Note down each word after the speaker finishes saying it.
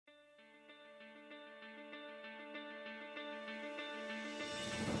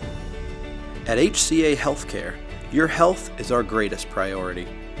At HCA Healthcare, your health is our greatest priority.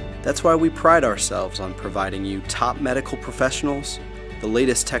 That's why we pride ourselves on providing you top medical professionals, the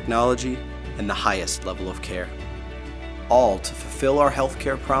latest technology, and the highest level of care. All to fulfill our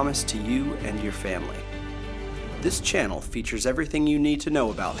healthcare promise to you and your family. This channel features everything you need to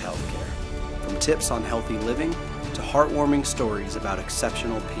know about healthcare, from tips on healthy living to heartwarming stories about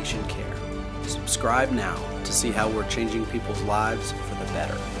exceptional patient care. Subscribe now to see how we're changing people's lives for the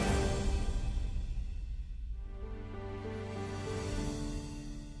better.